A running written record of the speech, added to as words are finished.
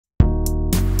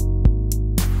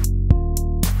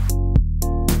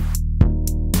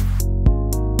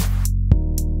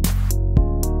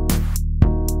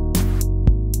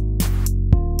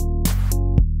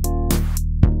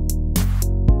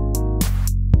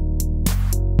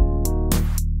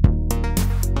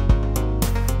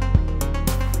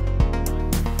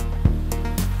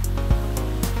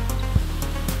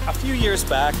years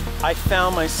back, I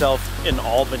found myself in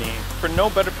Albany for no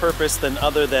better purpose than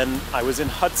I was in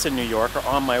Hudson, New York, or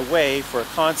on my way for a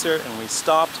concert, and we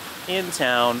stopped in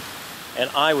town,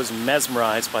 and I was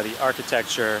mesmerized by the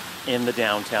architecture in the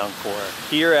downtown core.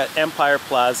 Here at Empire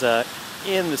Plaza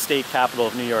in the state capital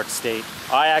of New York State.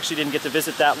 I actually didn't get to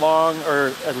visit that long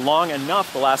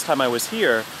enough the last time I was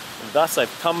here. Thus, I've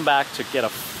come back to get a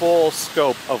full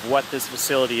scope of what this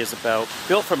facility is about.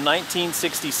 Built from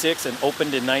 1966 and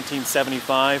opened in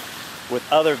 1975, with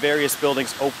other various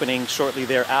buildings opening shortly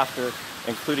thereafter,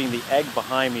 including the Egg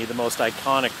behind me, the most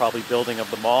iconic probably building of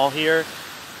them all here.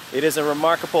 It is a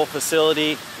remarkable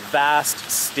facility, vast,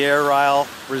 sterile,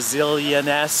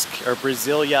 Brazilian-esque or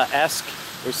Brasilia-esque.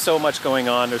 There's so much going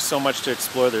on, there's so much to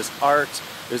explore. There's art,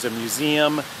 there's a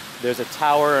museum, there's a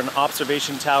tower, an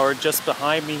observation tower just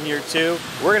behind me here too.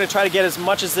 We're gonna try to get as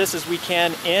much of this as we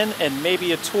can in, and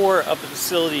maybe a tour of the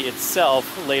facility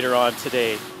itself later on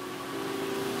today.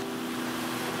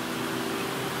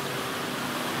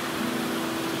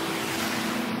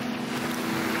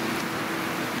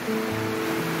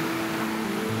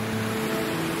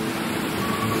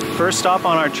 First stop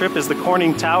on our trip is the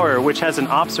Corning Tower, which has an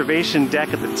observation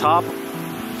deck at the top,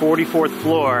 44th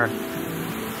floor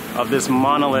of this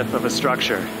monolith of a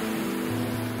structure.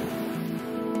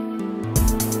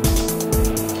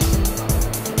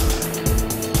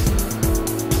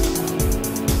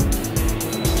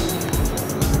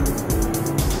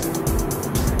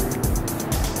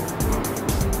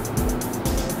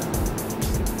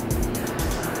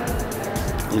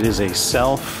 It is a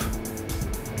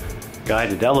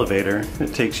self-guided elevator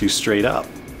that takes you straight up.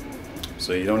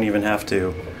 So you don't even have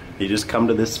to, you just come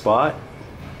to this spot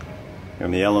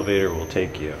and the elevator will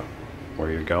take you where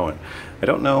you're going. I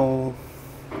don't know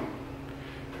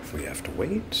if we have to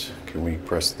wait. Can we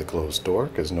press the closed door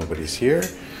because nobody's here?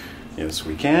 Yes,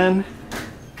 we can.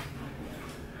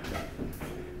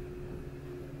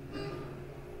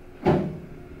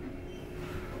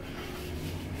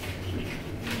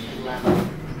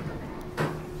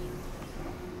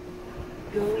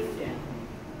 Going down.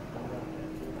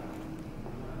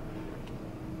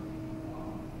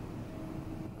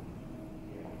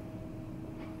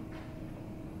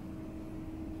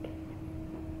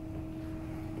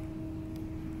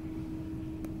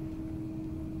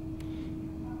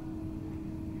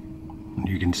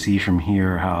 You can see from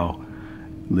here how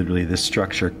literally this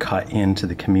structure cut into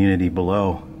the community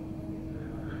below,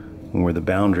 where the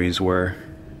boundaries were.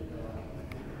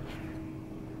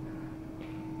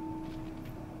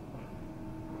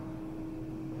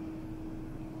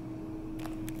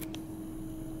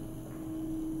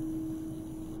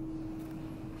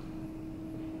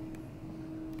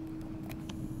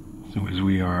 So as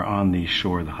we are on the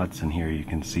shore of the Hudson here, you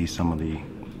can see some of the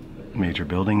major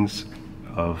buildings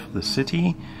of the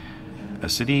city. A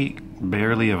city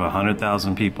barely of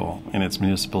 100,000 people in its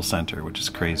municipal center, which is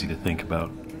crazy to think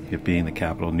about it being the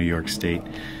capital of New York State.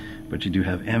 But you do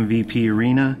have MVP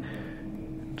Arena,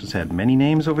 which has had many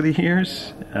names over the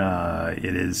years.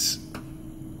 It is,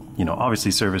 you know,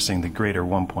 obviously servicing the greater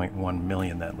 1.1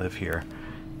 million that live here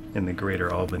in the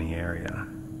greater Albany area.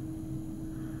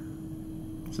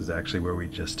 This is actually where we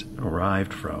just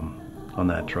arrived from on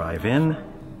that drive-in,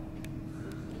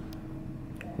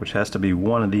 which has to be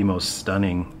one of the most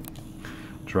stunning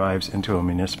drives into a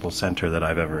municipal center that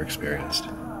I've ever experienced.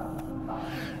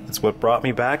 That's what brought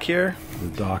me back here. The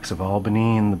docks of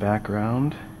Albany in the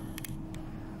background.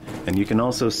 And you can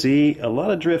also see a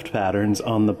lot of drift patterns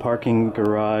on the parking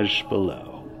garage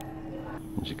below.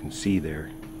 As you can see,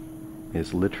 there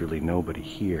is literally nobody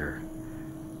here.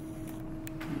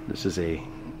 This is a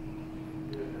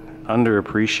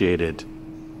underappreciated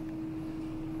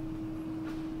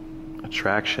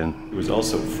attraction. It was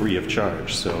also free of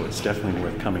charge, so it's definitely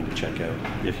worth coming to check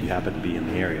out if you happen to be in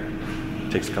the area.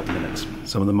 It takes a couple minutes.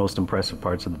 Some of the most impressive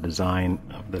parts of the design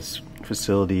of this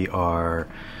facility are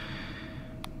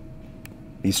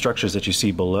these structures that you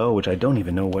see below, which I don't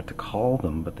even know what to call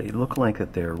them, but they look like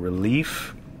that they're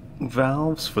relief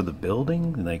valves for the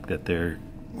building, like that they're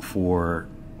for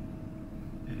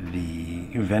the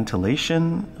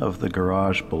ventilation of the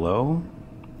garage below.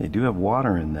 They do have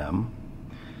water in them.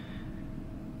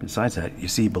 Besides that, you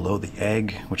see below the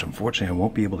Egg, which unfortunately I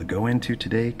won't be able to go into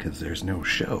today because there's no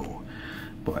show.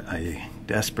 But I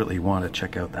desperately want to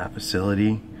check out that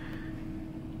facility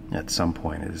at some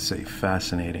point. It is a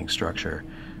fascinating structure.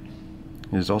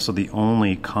 It is also the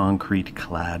only concrete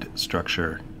clad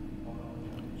structure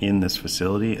in this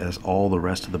facility, as all the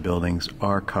rest of the buildings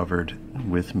are covered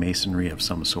with masonry of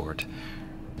some sort.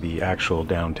 The actual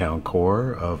downtown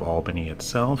core of Albany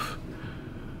itself.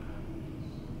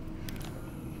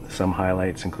 Some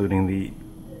highlights including the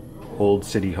old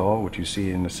City Hall, which you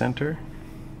see in the center.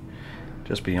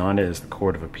 Just beyond it is the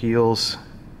Court of Appeals.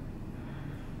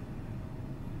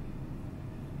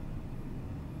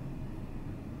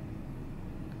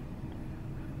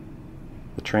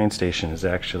 The train station is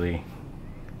actually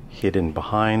hidden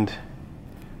behind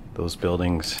those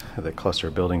buildings, the cluster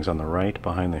of buildings on the right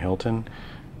behind the Hilton.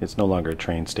 It's no longer a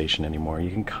train station anymore.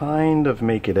 You can kind of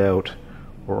make it out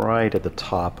right at the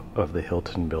top of the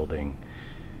Hilton building.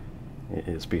 It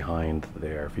is behind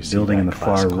there. If you see building that on the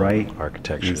far right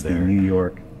architecture is there. the New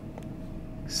York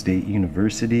State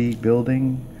University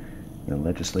building, the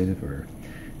legislative or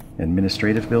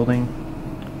administrative building.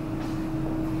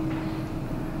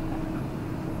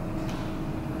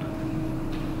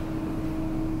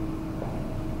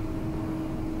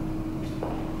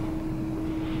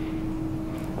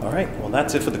 All right, well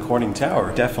that's it for the Corning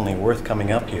Tower. Definitely worth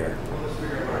coming up here.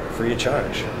 Free of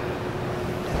charge.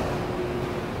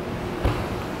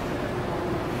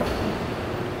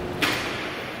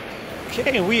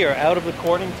 Okay, we are out of the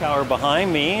Corning Tower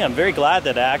behind me. I'm very glad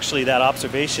that actually that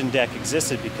observation deck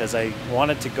existed because I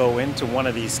wanted to go into one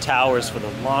of these towers for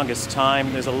the longest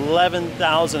time. There's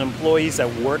 11,000 employees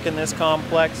that work in this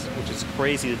complex, which is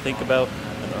crazy to think about,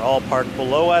 and they're all parked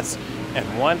below us.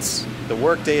 And once the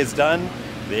workday is done,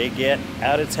 they get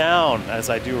out of town, as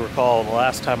I do recall the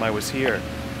last time I was here.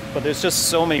 But there's just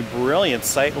so many brilliant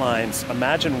sight lines.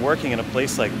 Imagine working in a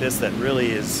place like this that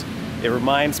really is, it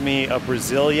reminds me of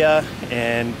Brasilia,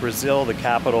 and Brazil, the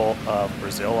capital of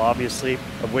Brazil, obviously,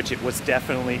 of which it was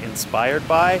definitely inspired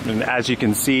by. And as you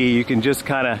can see, you can just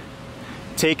kind of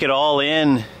take it all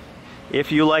in.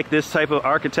 If you like this type of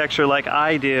architecture like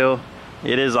I do,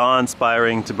 it is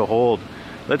awe-inspiring to behold.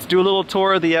 Let's do a little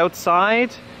tour of the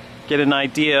outside, get an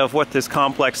idea of what this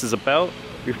complex is about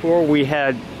before we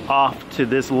head off to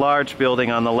this large building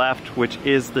on the left, which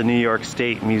is the New York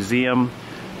State Museum,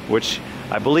 which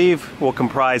I believe will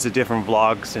comprise a different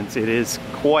vlog since it is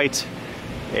quite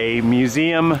a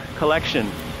museum collection.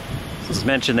 As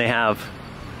mentioned, they have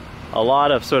a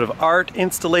lot of sort of art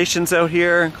installations out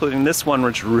here, including this one,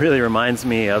 which really reminds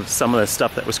me of some of the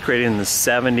stuff that was created in the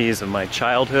 70s of my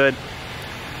childhood.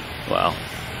 Well,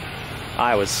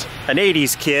 I was an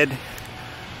 80s kid,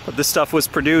 but this stuff was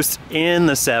produced in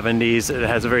the 70s. It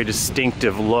has a very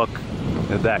distinctive look,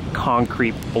 that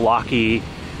concrete, blocky,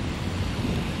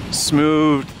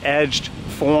 smooth edged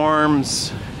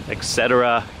forms,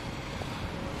 etc.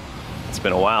 It's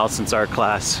been a while since art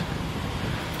class.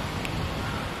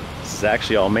 This is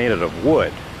actually all made out of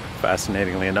wood,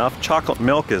 fascinatingly enough. Chocolate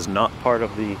milk is not part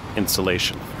of the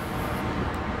installation.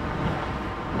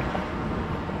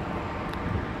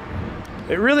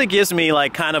 It really gives me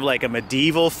like kind of like a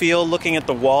medieval feel looking at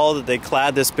the wall that they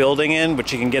clad this building in,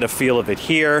 but you can get a feel of it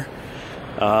here,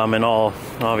 and all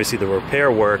obviously the repair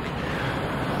work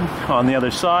on the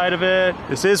other side of it.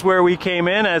 This is where we came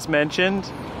in, as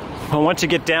mentioned. But once you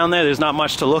get down there, there's not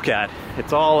much to look at.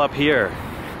 It's all up here.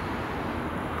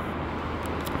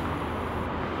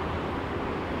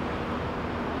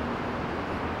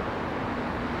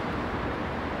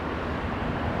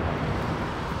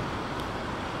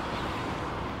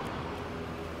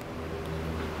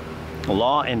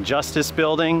 Law and Justice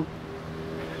Building,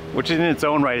 which in its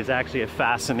own right is actually a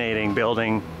fascinating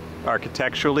building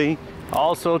architecturally.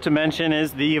 Also to mention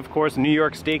is the, of course, New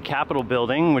York State Capitol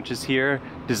Building, which is here,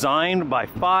 designed by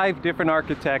 5 different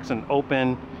architects and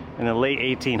opened in the late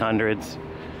 1800s.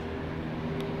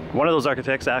 One of those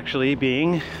architects actually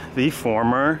being the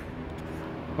former,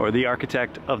 or the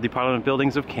architect of the Parliament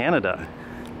Buildings of Canada.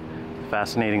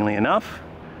 Fascinatingly enough.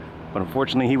 But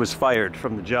unfortunately he was fired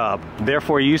from the job.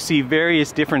 Therefore you see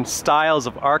various different styles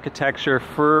of architecture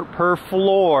per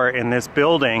floor in this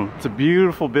building. It's a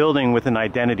beautiful building with an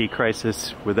identity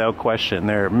crisis without question.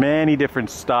 There are many different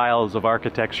styles of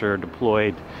architecture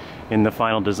deployed in the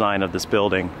final design of this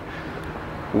building.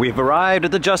 We've arrived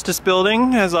at the Justice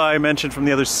Building, as I mentioned from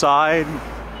the other side.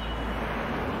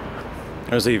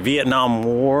 There's a Vietnam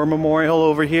War memorial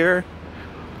over here.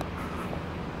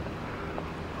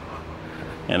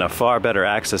 And a far better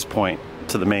access point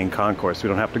to the main concourse. We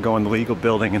don't have to go in the legal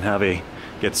building and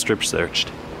get strip searched.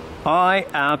 I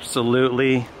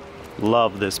absolutely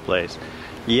love this place.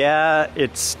 Yeah,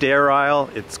 it's sterile,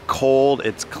 it's cold,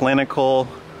 it's clinical,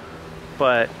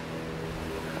 but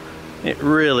it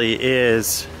really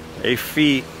is a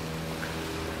feat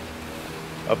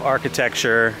of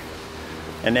architecture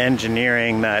and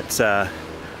engineering that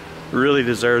really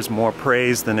deserves more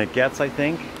praise than it gets, I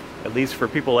think. At least for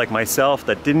people like myself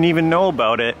that didn't even know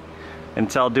about it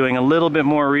until doing a little bit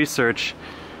more research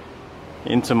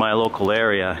into my local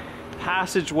area.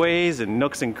 passageways and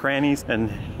nooks and crannies, and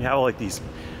you have like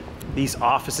these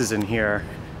offices in here.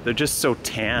 They're just so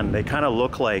tan. They kind of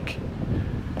look like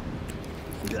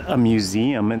a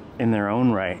museum in their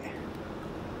own right.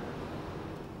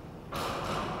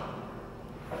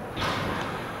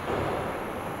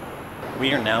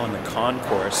 We are now in the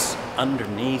concourse.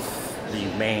 Underneath the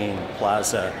main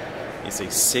plaza is a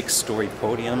 6-story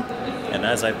podium, and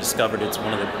as I've discovered, it's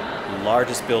one of the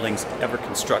largest buildings ever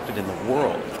constructed in the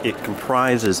world. It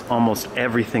comprises almost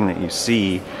everything that you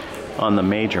see on the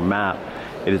major map.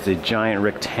 It is a giant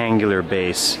rectangular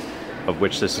base of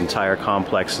which this entire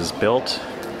complex is built.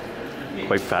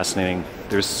 Quite fascinating.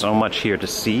 There's so much here to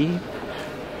see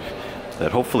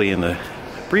that hopefully in the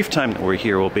brief time that we're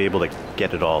here we'll be able to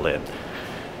get it all in.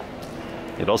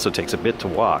 It also takes a bit to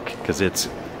walk because it's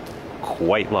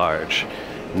quite large.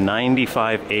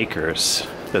 95 acres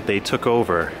that they took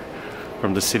over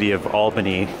from the city of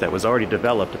Albany that was already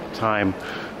developed at the time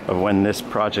of when this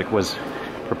project was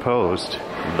proposed.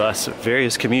 Thus,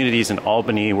 various communities in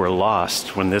Albany were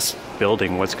lost when this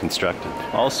building was constructed.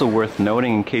 Also worth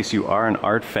noting, in case you are an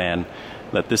art fan,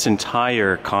 that this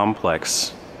entire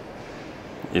complex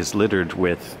is littered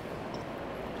with,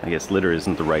 I guess litter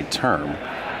isn't the right term,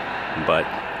 but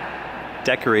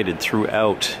decorated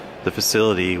throughout the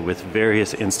facility with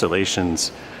various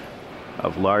installations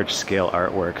of large-scale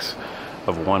artworks,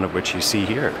 of one of which you see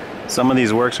here. Some of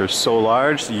these works are so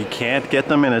large you can't get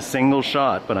them in a single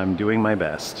shot, but I'm doing my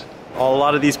best. A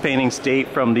lot of these paintings date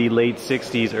from the late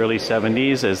 60s, early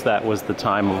 70s, as that was the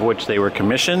time of which they were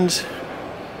commissioned.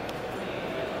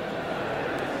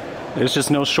 There's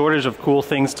just no shortage of cool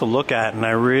things to look at, and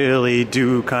I really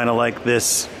do kind of like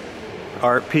this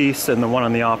art piece and the one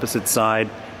on the opposite side.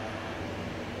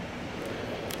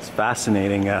 It's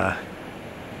fascinating amount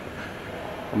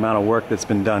of work that's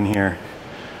been done here.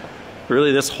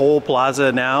 Really, this whole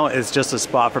plaza now is just a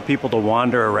spot for people to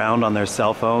wander around on their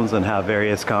cell phones and have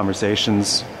various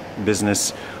conversations,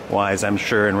 business-wise, I'm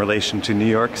sure, in relation to New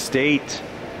York State.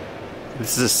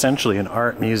 This is essentially an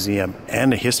art museum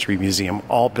and a history museum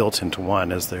all built into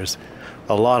one, as there's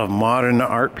a lot of modern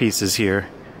art pieces here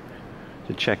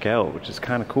to check out, which is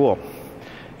kind of cool.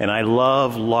 And I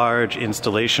love large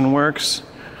installation works.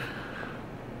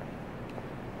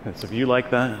 And so if you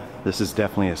like that, this is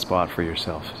definitely a spot for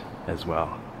yourself as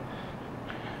well.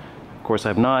 Of course,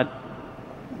 I'm not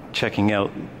checking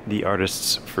out the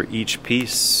artists for each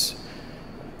piece.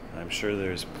 I'm sure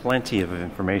there's plenty of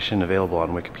information available on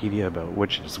Wikipedia about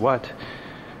which is what.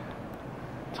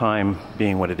 Time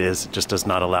being what it is, it just does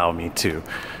not allow me to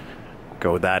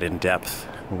go that in depth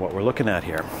in what we're looking at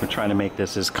here. We're trying to make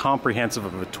this as comprehensive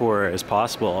of a tour as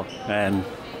possible, and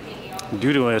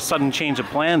due to a sudden change of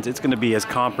plans, it's going to be as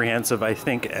comprehensive, I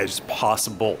think, as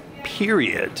possible,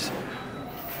 period.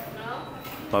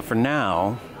 But for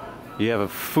now, you have a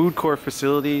food court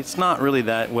facility. It's not really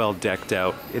that well decked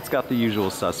out. It's got the usual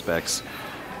suspects.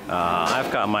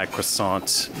 I've got my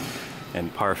croissant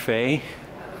and parfait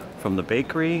from the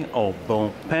bakery, Au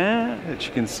Bon Pain, that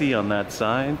you can see on that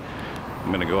side. I'm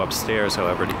going to go upstairs,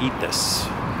 however, to eat this.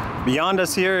 Beyond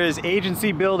us here is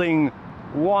Agency Building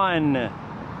 1,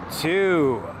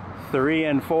 2, 3,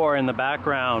 and 4 in the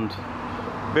background.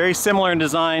 Very similar in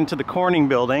design to the Corning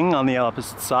building on the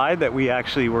opposite side that we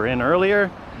actually were in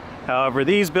earlier. However,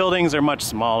 these buildings are much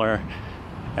smaller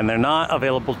and they're not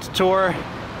available to tour.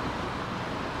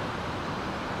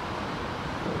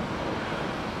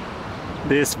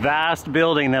 This vast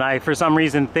building that I, for some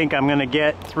reason, think I'm gonna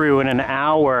get through in an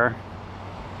hour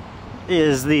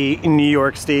is the New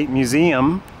York State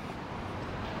Museum.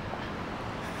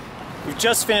 We've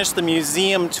just finished the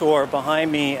museum tour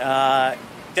behind me.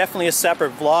 Definitely a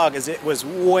separate vlog, as it was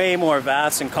way more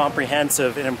vast and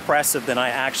comprehensive and impressive than I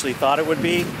actually thought it would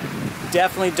be.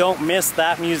 Definitely don't miss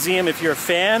that museum if you're a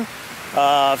fan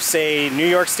of, say, New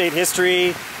York State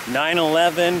history,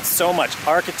 9/11, so much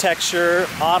architecture,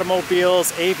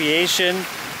 automobiles, aviation.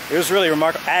 It was really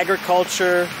remarkable.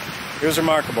 Agriculture, it was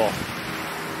remarkable.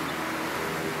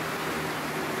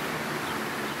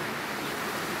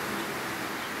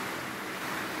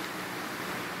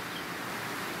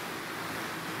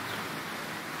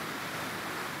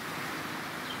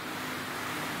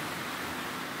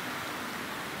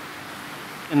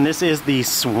 And this is the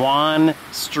Swan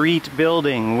Street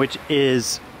building, which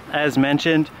is, as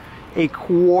mentioned, a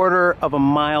quarter of a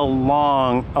mile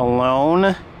long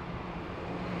alone.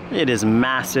 It is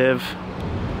massive.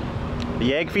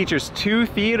 The Egg features 2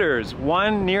 theaters,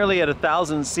 one nearly at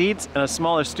 1,000 seats and a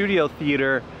smaller studio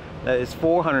theater that is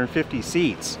 450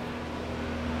 seats.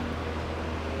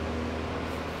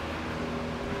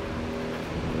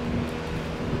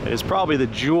 is probably the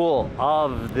jewel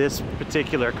of this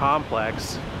particular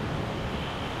complex.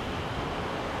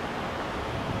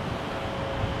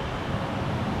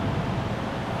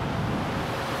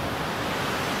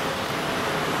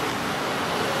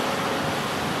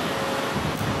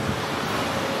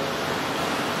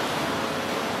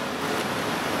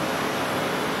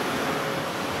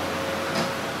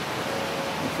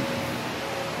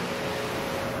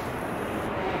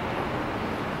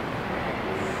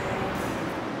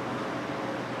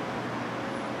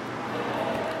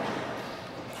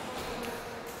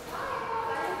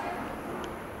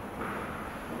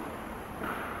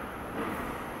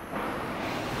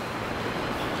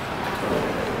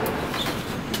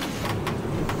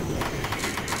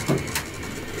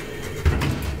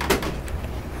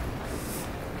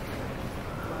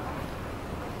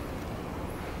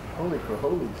 Holy for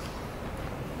holies.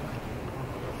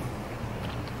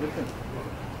 Listen.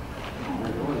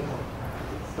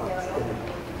 It's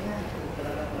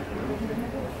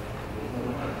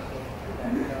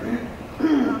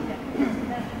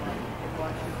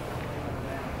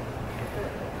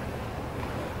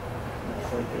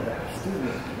like a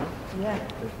studio, you know? Yeah.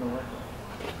 There's no way.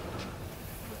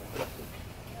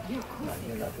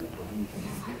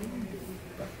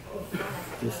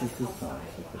 This is the size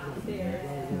of the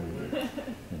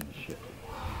and the ship.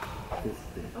 This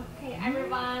thing. Okay,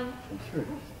 everyone. Sure.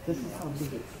 This is how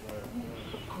big it is.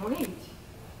 Great.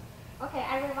 Okay,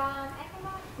 everyone.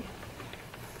 Everyone.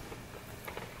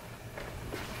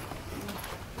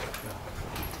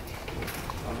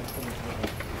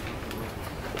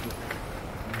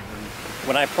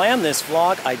 When I planned this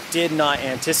vlog, I did not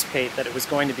anticipate that it was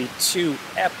going to be 2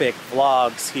 epic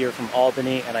vlogs here from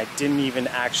Albany, and I didn't even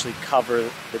actually cover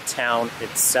the town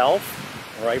itself.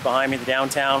 Right behind me, the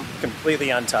downtown, completely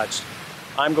untouched.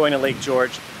 I'm going to Lake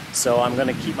George, so I'm going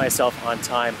to keep myself on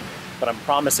time, but I'm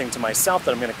promising to myself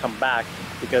that I'm going to come back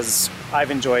because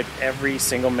I've enjoyed every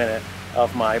single minute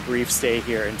of my brief stay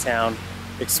here in town,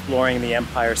 exploring the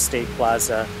Empire State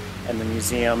Plaza and the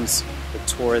museums, the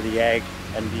tour of the egg,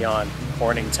 and beyond.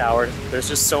 Corning Tower. There's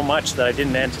just so much that I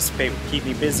didn't anticipate would keep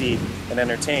me busy and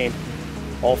entertained,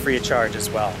 all free of charge as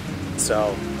well.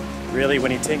 So really, when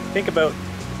you think about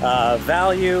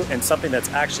value and something that's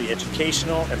actually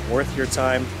educational and worth your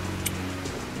time,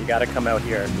 you got to come out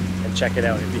here and check it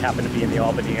out if you happen to be in the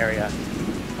Albany area.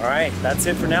 All right, that's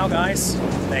it for now, guys.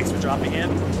 Thanks for dropping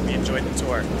in. Hope you enjoyed the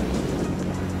tour.